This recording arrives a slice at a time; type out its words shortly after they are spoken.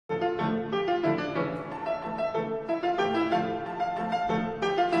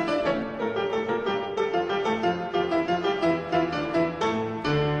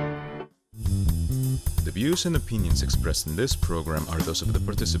views and opinions expressed in this program are those of the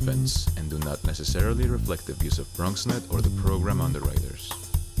participants and do not necessarily reflect the views of Bronxnet or the program underwriters.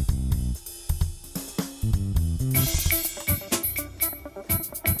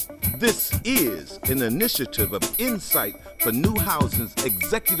 This is an initiative of Insight for New Housing's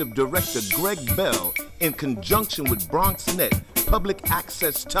Executive Director Greg Bell in conjunction with Bronxnet Public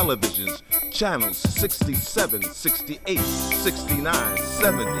Access Television's channels 67, 68, 69,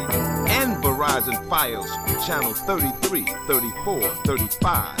 70, and Verizon Fios channel 33, 34,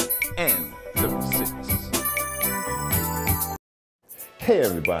 35, and 36. Hey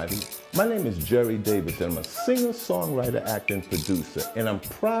everybody, my name is Jerry Davis and I'm a singer, songwriter, actor, and producer, and I'm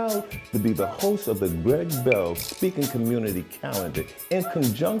proud to be the host of the Greg Bell Speaking Community Calendar in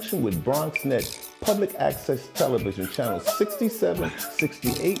conjunction with Bronxnet Public Access Television channels 67,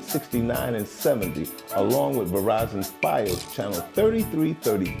 68, 69, and 70, along with Verizon Fios channel 33,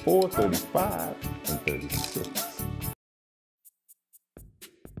 34, 35, and 36.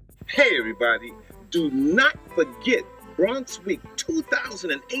 Hey everybody, do not forget Bronx Week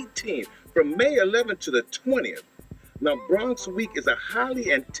 2018 from May 11th to the 20th. Now, Bronx Week is a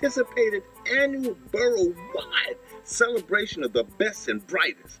highly anticipated annual borough-wide celebration of the best and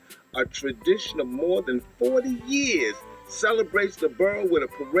brightest. A tradition of more than 40 years celebrates the borough with a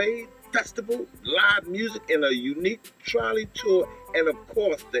parade, festival, live music, and a unique trolley tour, and of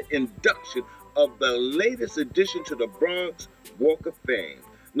course, the induction of the latest addition to the Bronx Walk of Fame.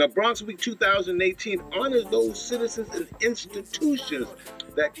 Now, Bronx Week 2018 honors those citizens and institutions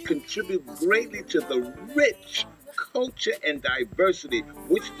that contribute greatly to the rich culture and diversity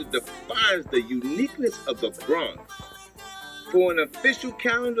which defines the uniqueness of the Bronx. For an official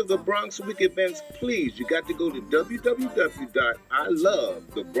calendar of the Bronx Week events, please, you got to go to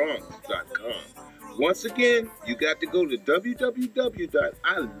www.ilovethebronx.com. Once again, you got to go to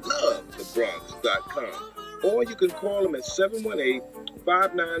www.ilovethebronx.com. Or you can call them at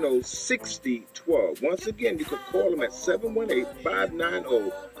 718-590-6012. Once again, you can call them at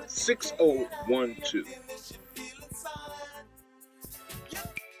 718-590-6012.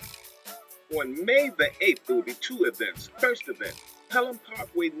 On May the 8th, there will be two events. First event, Pelham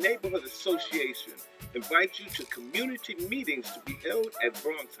Parkway Neighborhood Association invites you to community meetings to be held at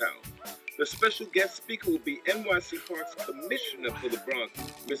Bronx House. The special guest speaker will be NYC Parks Commissioner for the Bronx,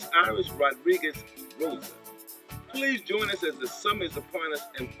 Ms. Iris Rodriguez Rosa. Please join us as the summer is upon us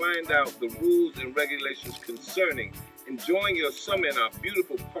and find out the rules and regulations concerning enjoying your summer in our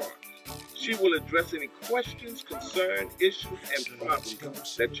beautiful parks. She will address any questions, concerns, issues, and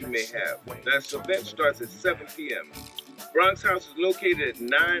problems that you may have. This event starts at 7 p.m. Bronx House is located at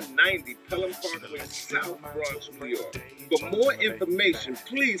 990 Pelham Parkway, South Bronx, New York. For more information,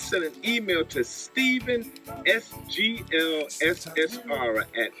 please send an email to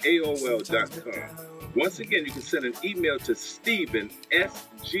StephenSGLSSR@AOL.com. Once again, you can send an email to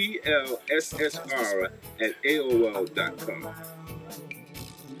StephenSGLSSR@AOL.com.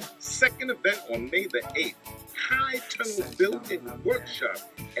 Second event on May the 8th, High Tunnel Building Workshop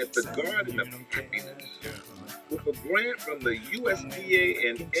at the Garden of Happiness. With a grant from the USDA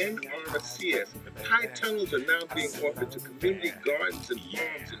and NRCS, high tunnels are now being offered to community gardens and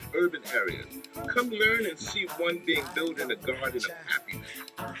farms in urban areas. Come learn and see one being built in a garden of happiness.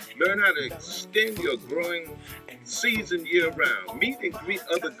 Learn how to extend your growing season year-round. Meet and greet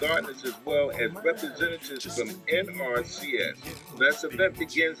other gardeners as well as representatives from NRCS. This event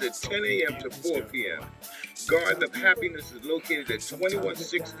begins at 10 a.m. to 4 p.m. Garden of Happiness is located at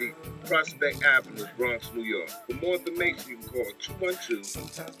 2160 Prospect Avenue, Bronx, New York. For more information, you can call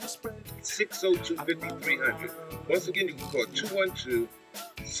 212-602-5300. Once again, you can call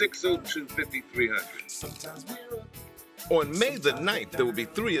 212-602-5300. On May the 9th, there will be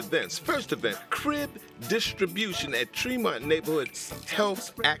three events. First event, crib distribution at Tremont Neighborhood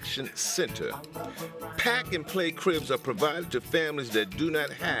Health Action Center. Pack and play cribs are provided to families that do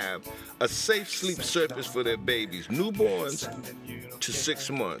not have a safe sleep surface for their babies, newborns to 6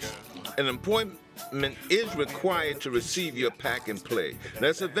 months. An appointment is required to receive your pack and play.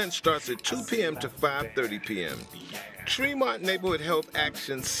 This event starts at 2 p.m. to 5:30 p.m. Tremont Neighborhood Health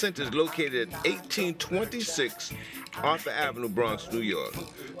Action Center is located at 1826 Arthur Avenue, Bronx, New York.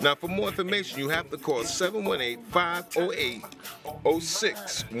 Now, for more information, you have to call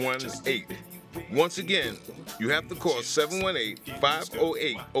 718-508-0618. Once again, you have to call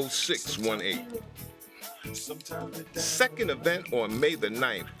 718-508-0618. Second event on May the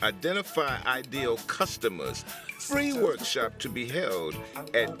 9th, Identify Ideal Customers, free workshop to be held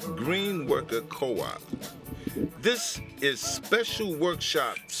at Green Worker Co-op. This is special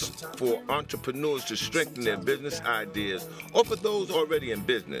workshops for entrepreneurs to strengthen their business ideas or for those already in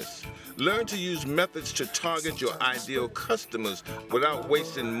business. Learn to use methods to target your ideal customers without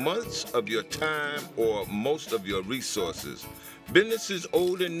wasting months of your time or most of your resources. Businesses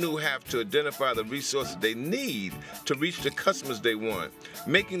old and new have to identify the resources they need to reach the customers they want.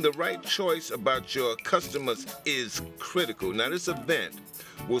 Making the right choice about your customers is critical. Now, this event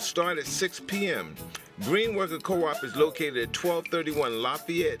will start at 6 p.m. Green Worker Co-op is located at 1231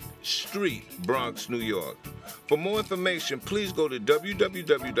 Lafayette Street, Bronx, New York. For more information, please go to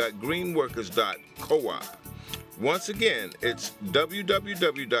www.greenworkers.coop. Once again, it's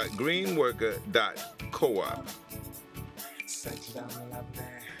www.greenworker.coop.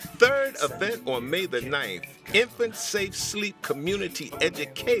 Third event on May the 9th, Infant Safe Sleep Community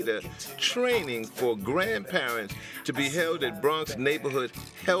Educator Training for Grandparents to be held at Bronx Neighborhood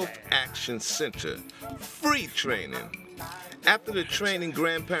Health Action Center. Free training. After the training,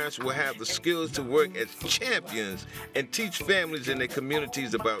 grandparents will have the skills to work as champions and teach families in their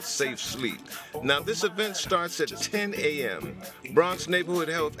communities about safe sleep. Now, this event starts at 10 a.m. Bronx Neighborhood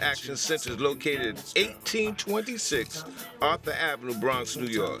Health Action Center is located at 1826 Arthur Avenue, Bronx, New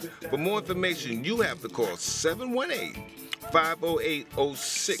York. For more information, you have to call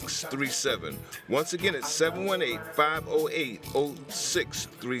 718-508-0637. Once again, it's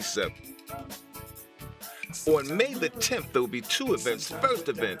 718-508-0637. On May the 10th, there will be two events. First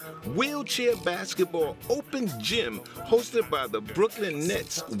event, Wheelchair Basketball Open Gym, hosted by the Brooklyn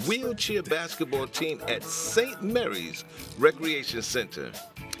Nets wheelchair basketball team at St. Mary's Recreation Center.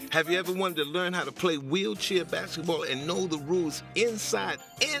 Have you ever wanted to learn how to play wheelchair basketball and know the rules inside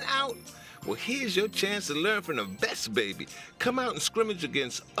and out? Well, here's your chance to learn from the best, baby. Come out and scrimmage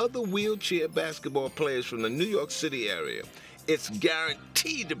against other wheelchair basketball players from the New York City area. It's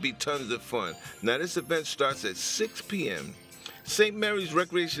guaranteed to be tons of fun. Now, this event starts at 6 p.m. St. Mary's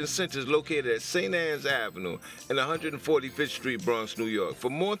Recreation Center is located at St. Anne's Avenue and 145th Street, Bronx, New York.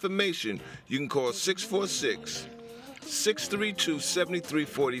 For more information, you can call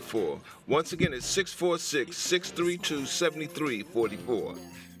 646-632-7344. Once again, it's 646-632-7344.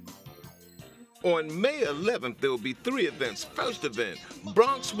 On May 11th, there will be three events. First event,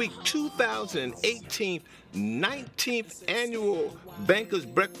 Bronx Week 2018, 19th Annual Bankers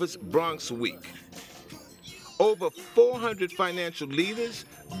Breakfast Bronx Week. Over 400 financial leaders,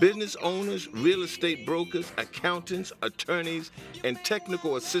 business owners, real estate brokers, accountants, attorneys, and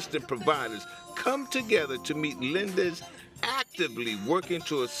technical assistant providers come together to meet lenders actively working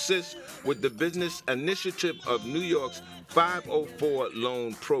to assist with the business initiative of New York's 504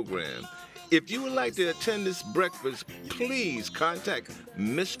 loan program. If you would like to attend this breakfast, please contact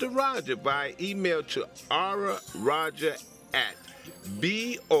Mr. Roger via email to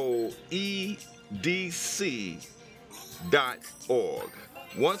araroger@boedc.org.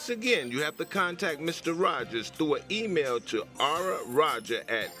 Once again, you have to contact Mr. Rogers through an email to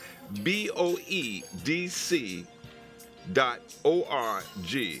araroger@boedc.org,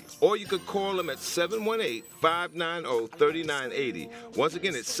 or you could call them at 718-590-3980. Once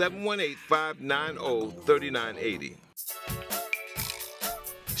again, it's 718-590-3980.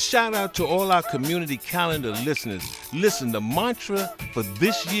 Shout out to all our community calendar listeners. Listen, the mantra for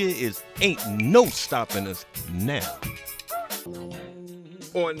this year is ain't no stopping us now.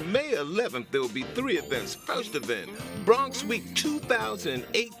 On May 11th, there will be three events. First event, Bronx Week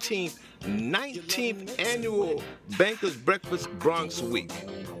 2018, 19th Annual Bankers Breakfast Bronx Week.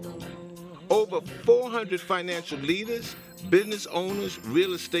 Over 400 financial leaders, business owners,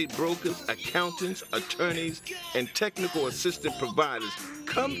 real estate brokers, accountants, attorneys, and technical assistant providers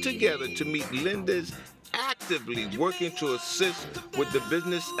come together to meet lenders actively working to assist with the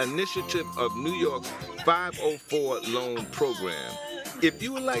business initiative of New York's 504 loan program. If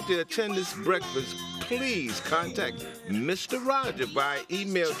you would like to attend this breakfast, please contact Mr. Roger via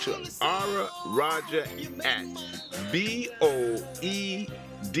email to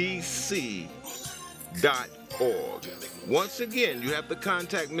araroger@boedc.org. Once again, you have to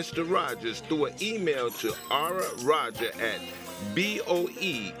contact Mr. Rogers through an email to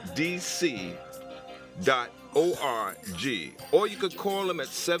araroger@boedc.org, or you could call them at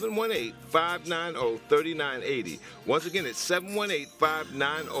 718-590-3980. Once again, it's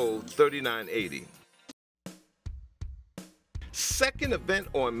 718-590-3980. Second event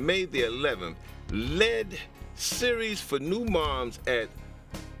on May the 11th, LED Series for New Moms at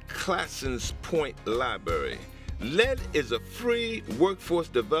Classens Point Library. LED is a free workforce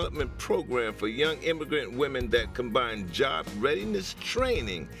development program for young immigrant women that combine job readiness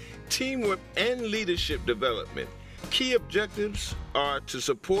training, teamwork, and leadership development. Key objectives are to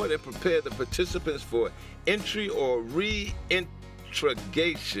support and prepare the participants for entry or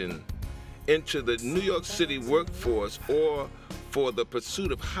reintegration into the New York City workforce or for the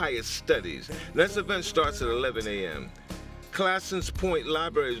pursuit of higher studies. This event starts at 11 a.m. Classens Point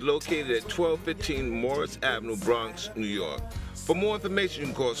Library is located at 1215 Morris Avenue, Bronx, New York. For more information, you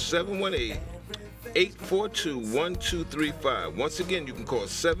can call 718-842-1235. Once again, you can call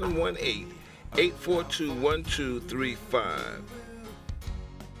 718-842-1235.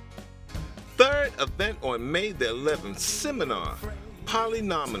 Third event on May the 11th, seminar,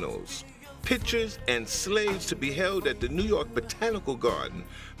 Polynomials, Pictures and Slaves, to be held at the New York Botanical Garden.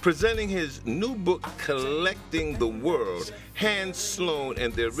 Presenting his new book, Collecting the World, Hans Sloane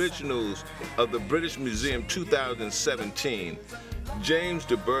and the Originals of the British Museum 2017, James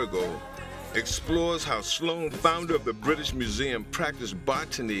de Burgo explores how Sloane, founder of the British Museum, practiced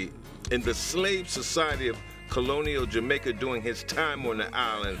botany in the slave society of colonial Jamaica during his time on the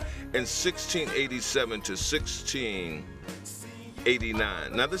island in 1687 to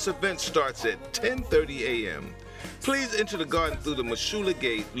 1689. Now this event starts at 10:30 a.m. Please enter the garden through the Mashula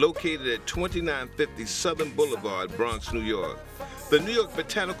Gate, located at 2950 Southern Boulevard, Bronx, New York. The New York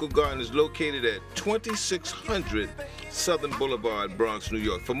Botanical Garden is located at 2600 Southern Boulevard, Bronx, New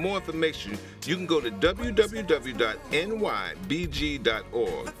York. For more information, you can go to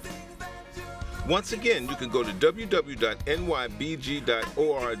www.nybg.org. Once again, you can go to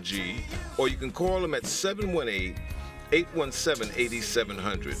www.nybg.org, or you can call them at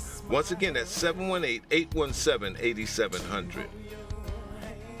 718-817-8700. Once again, that's 718-817-8700.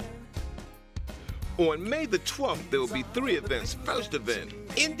 On May the 12th, there will be 3 events. First event,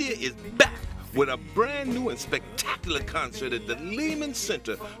 India is back with a brand new and spectacular concert at the Lehman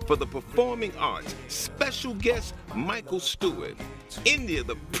Center for the Performing Arts. Special guest, Michael Stewart. India,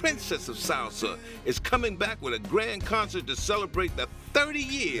 the princess of salsa, is coming back with a grand concert to celebrate the 30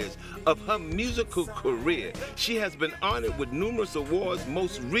 years of her musical career. She has been honored with numerous awards,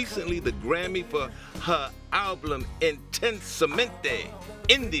 most recently the Grammy for her album Intensamente.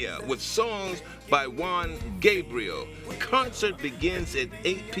 India, with songs by Juan Gabriel. Concert begins at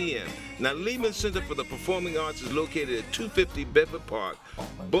 8 p.m. Now, Lehman Center for the Performing Arts is located at 250 Bedford Park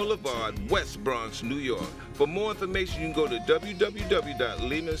Boulevard, West Bronx, New York. For more information, you can go to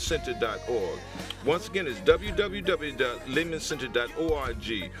www.lehmancenter.org. Once again, it's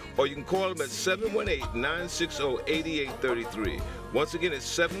www.lehmancenter.org, or you can call them at 718-960-8833. Once again, it's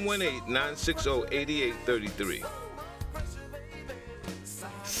 718-960-8833.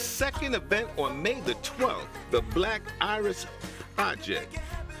 Second event on May the 12th, the Black Iris Project.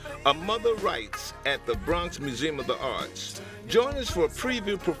 A Mother Writes at the Bronx Museum of the Arts. Join us for a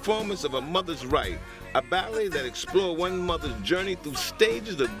preview performance of A Mother's Right, a ballet that explores one mother's journey through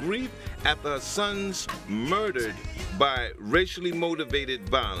stages of grief after her son's murdered by racially motivated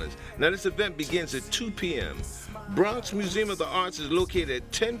violence. Now this event begins at 2 p.m. Bronx Museum of the Arts is located at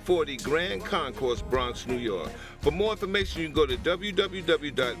 1040 Grand Concourse, Bronx, New York. For more information, you can go to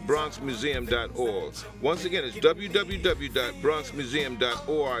www.bronxmuseum.org. Once again, it's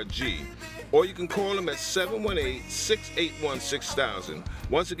www.bronxmuseum.org. Or you can call them at 718-681-6000.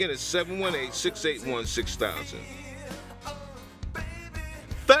 Once again, it's 718-681-6000.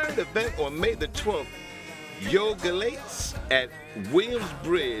 Third event on May the 12th, Yogalates at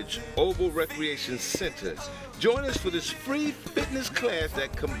Williamsbridge Oval Recreation Center. Join us for this free fitness class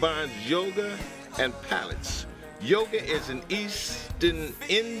that combines yoga and pilates. Yoga is an Eastern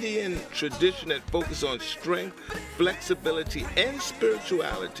Indian tradition that focuses on strength, flexibility, and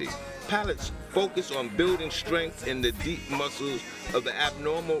spirituality. Pilates focus on building strength in the deep muscles of the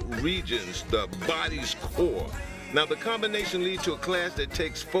abnormal regions, the body's core. Now, the combination leads to a class that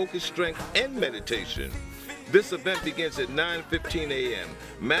takes focus, strength, and meditation. This event begins at 9:15 a.m.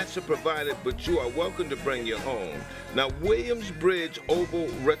 Mats are provided, but you are welcome to bring your own. Now, Williamsbridge Oval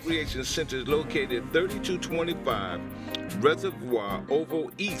Recreation Center is located at 3225 Reservoir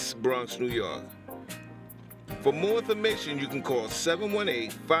Oval East, Bronx, New York. For more information, you can call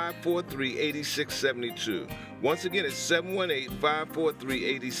 718-543-8672. Once again, it's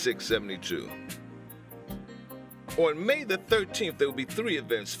 718-543-8672. On May the 13th, there will be 3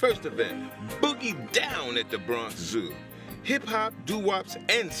 events. First event, Boogie Down at the Bronx Zoo. Hip-hop, doo-wops,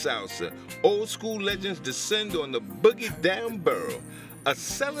 and salsa. Old school legends descend on the Boogie Down Burrow, a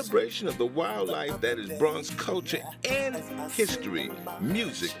celebration of the wildlife that is Bronx culture and history,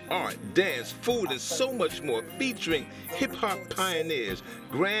 music, art, dance, food, and so much more, featuring hip-hop pioneers,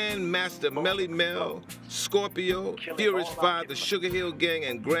 Grandmaster Melly Mel, Scorpio, Furious 5, the Sugar Hill Gang,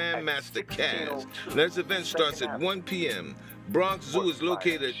 and Grandmaster Kaz. Now, this event starts at 1 p.m. Bronx Zoo is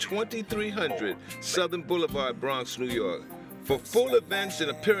located at 2300 Southern Boulevard, Bronx, New York. For full events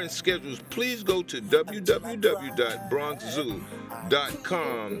and appearance schedules, please go to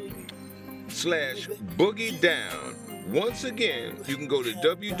www.bronxzoo.com www.bronxzoo.com/boogie down. Once again, you can go to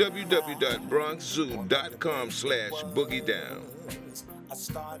www.bronxzoo.com/boogie down.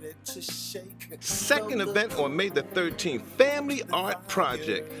 Second event on May the 13th, Family Art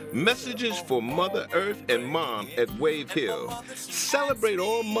Project, Messages for Mother Earth and Mom at Wave Hill. Celebrate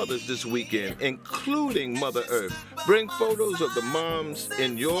all mothers this weekend, including Mother Earth. Bring photos of the moms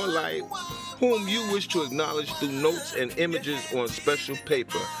in your life whom you wish to acknowledge through notes and images on special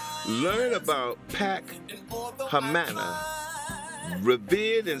paper. Learn about Pac Hamana,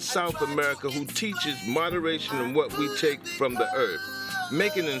 revered in South America, who teaches moderation in what we take from the earth.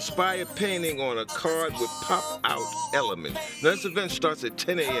 Make an inspired painting on a card with pop-out elements. Now, this event starts at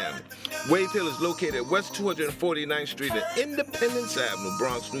 10 a.m. Wave Hill is located at West 249th Street and Independence Avenue,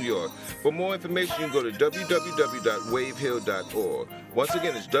 Bronx, New York. For more information, you can go to www.wavehill.org. Once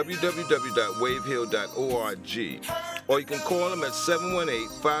again, it's www.wavehill.org. Or you can call them at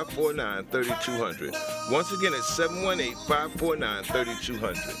 718-549-3200. Once again, it's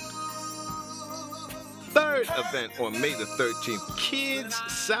 718-549-3200. Third event on May the 13th, Kids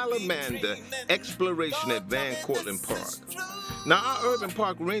Salamander Exploration at Van Cortlandt Park. Now, our urban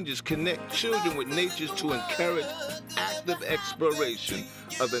park rangers connect children with nature to encourage active exploration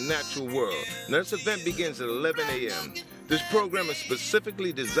of the natural world. Now, this event begins at 11 a.m. This program is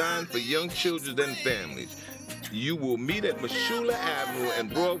specifically designed for young children and families. You will meet at Meshulah Avenue and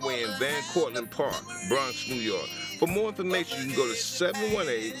Broadway in Van Cortlandt Park, Bronx, New York. For more information, you can go to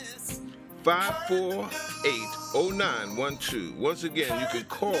 718-548-0912. Once again, you can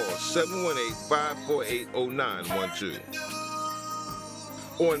call 718-548-0912.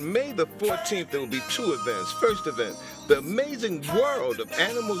 On May the 14th, there will be two events. First event, The Amazing World of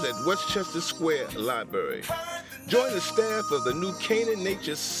Animals at Westchester Square Library. Join the staff of the new Canaan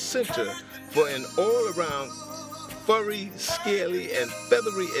Nature Center for an all-around furry, scaly, and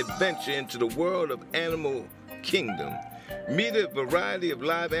feathery adventure into the world of animal kingdom. Meet a variety of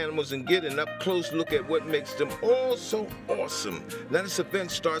live animals and get an up-close look at what makes them all so awesome. Now, this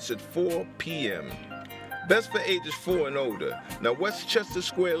event starts at 4 p.m. Best for ages 4 and older. Now, Westchester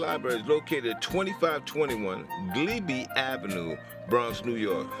Square Library is located at 2521 Glebe Avenue, Bronx, New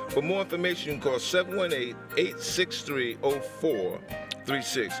York. For more information, you can call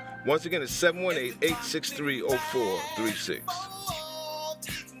 718-863-0436. Once again, it's 718-863-0436.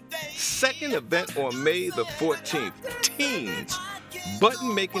 Second event on May the 14th, Teens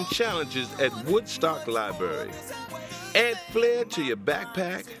Button-Making Challenges at Woodstock Library. Add flair to your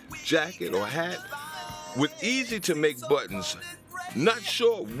backpack, jacket, or hat with easy-to-make buttons. Not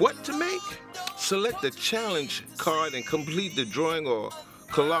sure what to make? Select the challenge card and complete the drawing or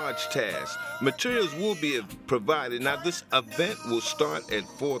collage task. Materials will be provided. Now, this event will start at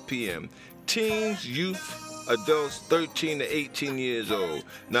 4 p.m. Teens, youth, adults 13 to 18 years old.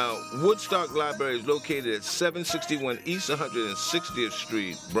 Now, Woodstock Library is located at 761 East 160th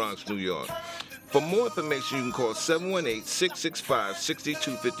Street, Bronx, New York. For more information, you can call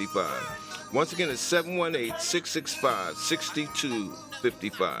 718-665-6255. Once again, it's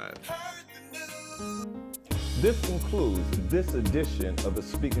 718-665-6255. This concludes this edition of the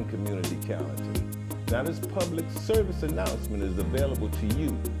Speaking Community Calendar. Now, this public service announcement is available to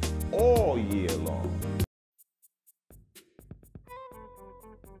you all year long.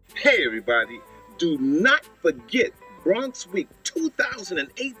 Hey, everybody. Do not forget Bronx Week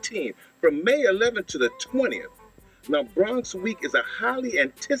 2018 from May 11th to the 20th. Now, Bronx Week is a highly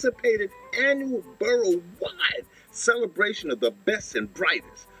anticipated annual borough-wide celebration of the best and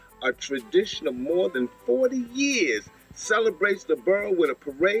brightest. A tradition of more than 40 years celebrates the borough with a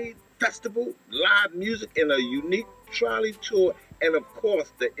parade, festival, live music, and a unique trolley tour, and of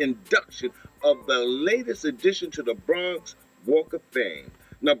course, the induction of the latest addition to the Bronx Walk of Fame.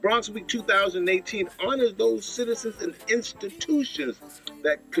 Now, Bronx Week 2018 honors those citizens and institutions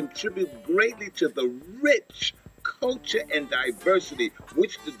that contribute greatly to the rich culture and diversity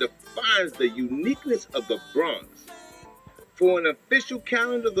which defines the uniqueness of the Bronx. For an official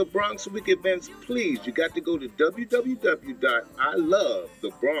calendar of the Bronx Week events, please, you got to go to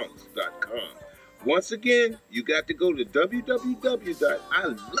www.ilovethebronx.com. Once again, you got to go to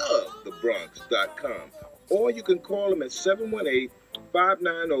www.ilovethebronx.com. Or you can call them at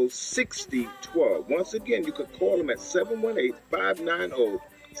 718-590-6012. Once again, you can call them at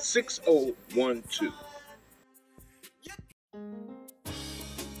 718-590-6012.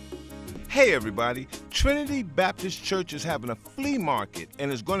 Hey everybody, Trinity Baptist Church is having a flea market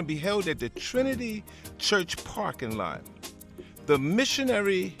and it's going to be held at the Trinity Church parking lot. The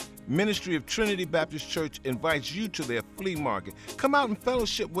missionary Ministry of Trinity Baptist Church invites you to their flea market. Come out and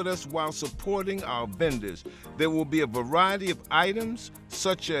fellowship with us while supporting our vendors. There will be a variety of items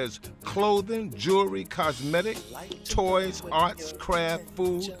such as clothing, jewelry, cosmetic, toys, arts, craft,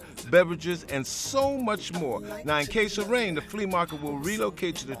 food, beverages, and so much more. Now, in case of rain, the flea market will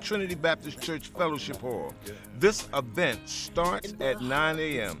relocate to the Trinity Baptist Church Fellowship Hall. This event starts at 9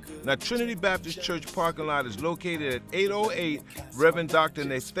 a.m. Now, Trinity Baptist Church parking lot is located at 808 Reverend Dr.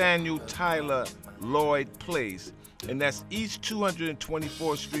 Nathaniel Tyler Lloyd Place, and that's East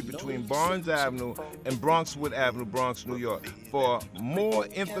 224th Street between Barnes Avenue and Bronxwood Avenue, Bronx, New York. For more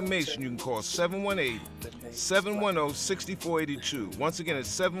information, you can call 718-710-6482. Once again,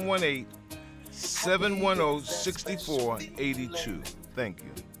 it's 718-710-6482. Thank you.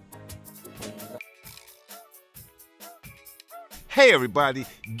 Hey everybody,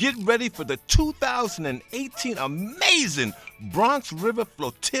 get ready for the 2018 amazing Bronx River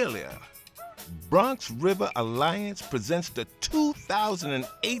Flotilla. Bronx River Alliance presents the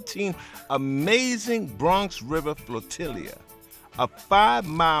 2018 amazing Bronx River Flotilla, a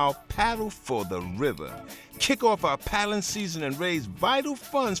 5-mile paddle for the river. Kick off our paddling season and raise vital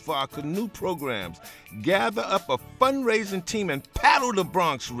funds for our canoe programs. Gather up a fundraising team and paddle the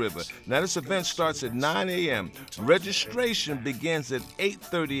Bronx River. Now, this event starts at 9 a.m. Registration begins at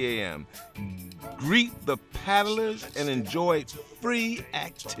 8:30 a.m. Greet the paddlers and enjoy free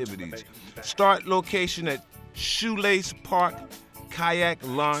activities. Start location at Shoelace Park Kayak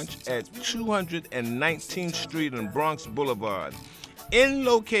Launch at 219th Street and Bronx Boulevard. In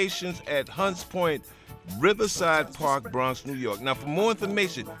locations at Hunts Point, Riverside Park, Bronx, New York. Now, for more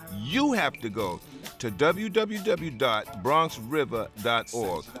information, you have to go to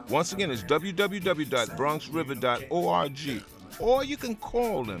www.bronxriver.org. Once again, it's www.bronxriver.org. Or you can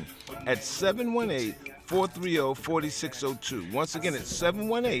call them at 718-430-4602. Once again, it's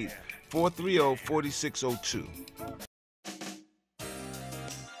 718-430-4602.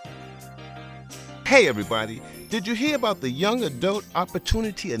 Hey everybody, did you hear about the Young Adult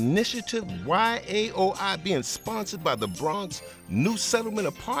Opportunity Initiative, YAOI, being sponsored by the Bronx New Settlement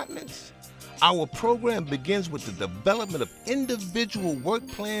Apartments? Our program begins with the development of individual work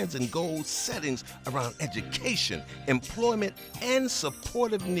plans and goal settings around education, employment, and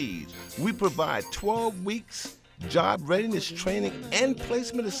supportive needs. We provide 12 weeks job readiness training and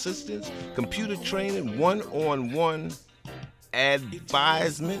placement assistance, computer training, one-on-one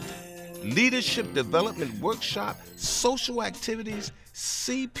advisement, leadership development workshop, social activities,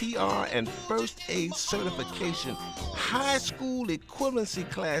 CPR and first aid certification, high school equivalency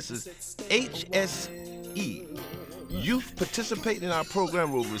classes, HSE. Youth participating in our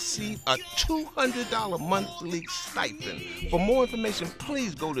program will receive a $200 monthly stipend. For more information,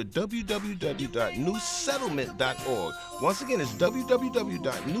 please go to www.newsettlement.org. Once again, it's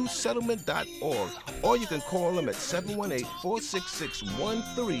www.newsettlement.org, or you can call them at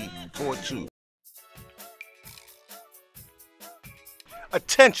 718-466-1342.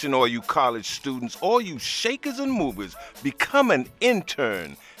 Attention, all you college students, all you shakers and movers, become an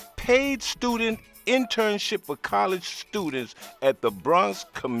intern. Paid student internship for college students at the Bronx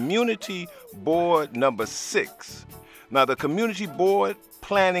Community Board number 6. Now, the Community Board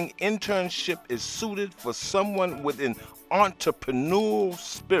Planning Internship is suited for someone with an entrepreneurial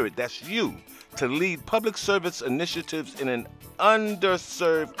spirit, that's you, to lead public service initiatives in an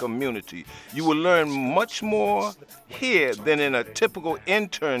underserved community. You will learn much more here than in a typical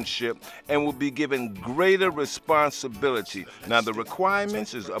internship and will be given greater responsibility. Now, the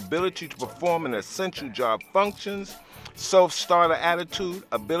requirements is ability to perform an essential job functions, self-starter attitude,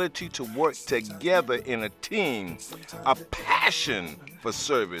 ability to work together in a team, a passion for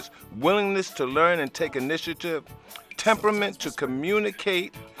service, willingness to learn and take initiative, temperament to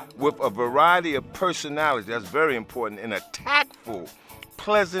communicate with a variety of personalities, that's very important, in a tactful,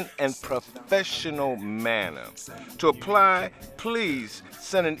 pleasant, and professional manner. To apply, please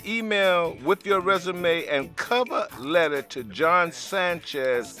send an email with your resume and cover letter to John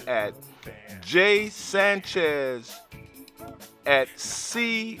Sanchez at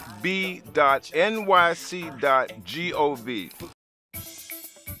jsanchez@cb.nyc.gov.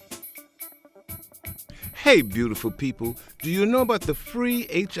 Hey, beautiful people, do you know about the free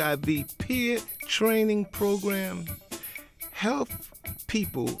HIV peer training program? Health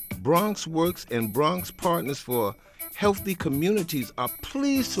People, Bronx Works, and Bronx Partners for Healthy Communities are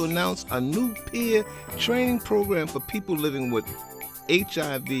pleased to announce a new peer training program for people living with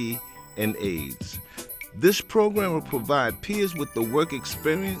HIV and AIDS. This program will provide peers with the work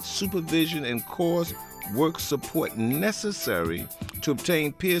experience, supervision, and course work support necessary to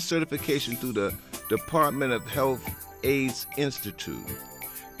obtain peer certification through the Department of Health AIDS Institute.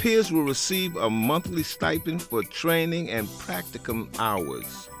 Peers will receive a monthly stipend for training and practicum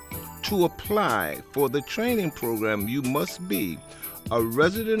hours. To apply for the training program, you must be a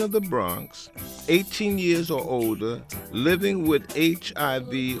resident of the Bronx, 18 years or older, living with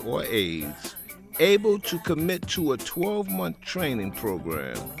HIV or AIDS, able to commit to a 12-month training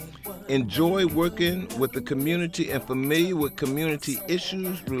program, enjoy working with the community and familiar with community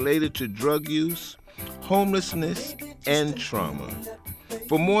issues related to drug use, homelessness, and trauma.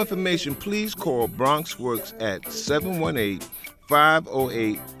 For more information, please call Bronx Works at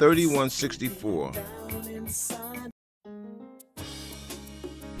 718-508-3164.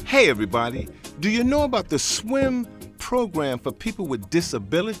 Hey everybody, do you know about the SWIM program for people with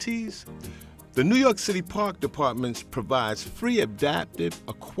disabilities? The New York City Park Department provides free adaptive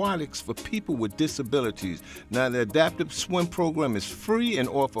aquatics for people with disabilities. Now, the adaptive swim program is free and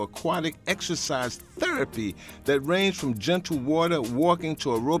offers aquatic exercise therapy that range from gentle water walking to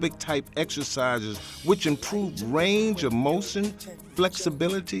aerobic type exercises, which improve range of motion,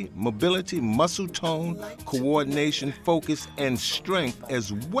 flexibility, mobility, muscle tone, coordination, focus, and strength,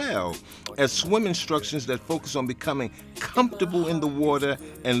 as well as swim instructions that focus on becoming comfortable in the water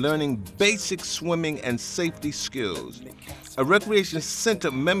and learning basic swimming and safety skills. A recreation center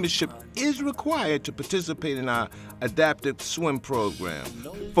membership is required to participate in our adaptive swim program.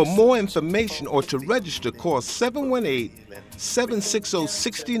 For more information or to register, call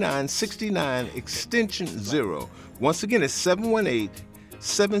 718-760-6969 extension 0. Once again, it's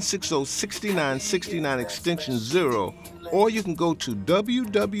 718-760-6969 extension 0, or you can go to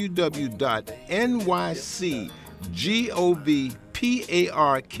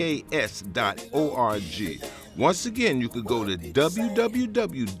www.nycgovparks.org. Once again, you could go to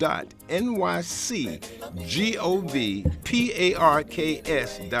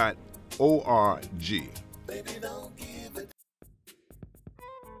www.nycgovparks.org.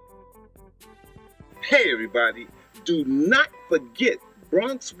 Hey everybody, do not forget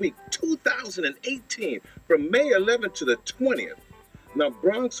Bronx Week 2018 from May 11th to the 20th. Now,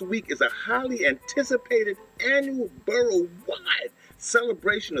 Bronx Week is a highly anticipated annual borough-wide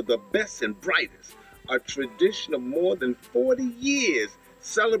celebration of the best and brightest. A tradition of more than 40 years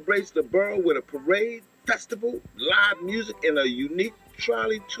celebrates the borough with a parade, festival, live music, and a unique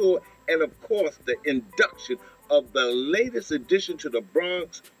trolley tour, and of course, the induction of the latest addition to the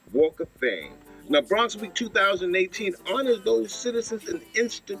Bronx Walk of Fame. Now, Bronx Week 2018 honors those citizens and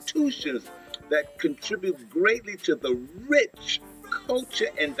institutions that contribute greatly to the rich culture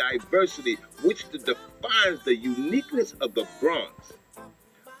and diversity which defines the uniqueness of the Bronx.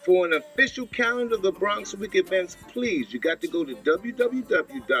 For an official calendar of the Bronx Week events, please, you got to go to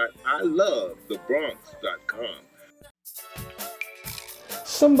www.ilovethebronx.com.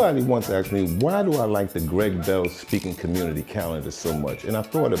 Somebody once asked me, why do I like the Greg Bell Speaking Community Calendar so much? And I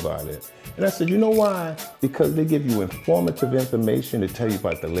thought about it. And I said, you know why? Because they give you informative information. They tell you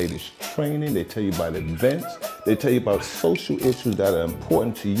about the latest training. They tell you about events. They tell you about social issues that are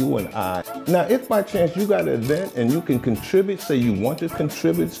important to you and I. Now, if by chance you got an event and you can contribute, say you want to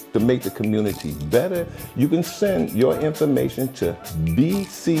contribute to make the community better, you can send your information to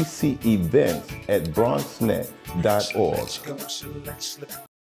bccevents@bronxnet.org.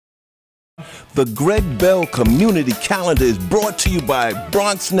 The Greg Bell Community Calendar is brought to you by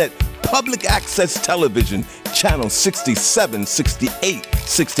Bronxnet Public Access Television, Channel 67, 68,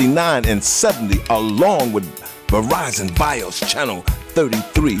 69, and 70, along with Verizon Bios Channel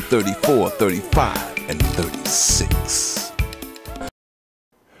 33, 34, 35, and 36.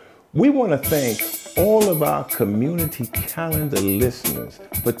 We want to thank all of our community calendar listeners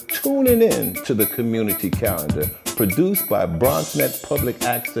for tuning in to the community calendar produced by Bronxnet Public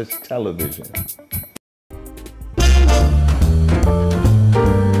Access Television.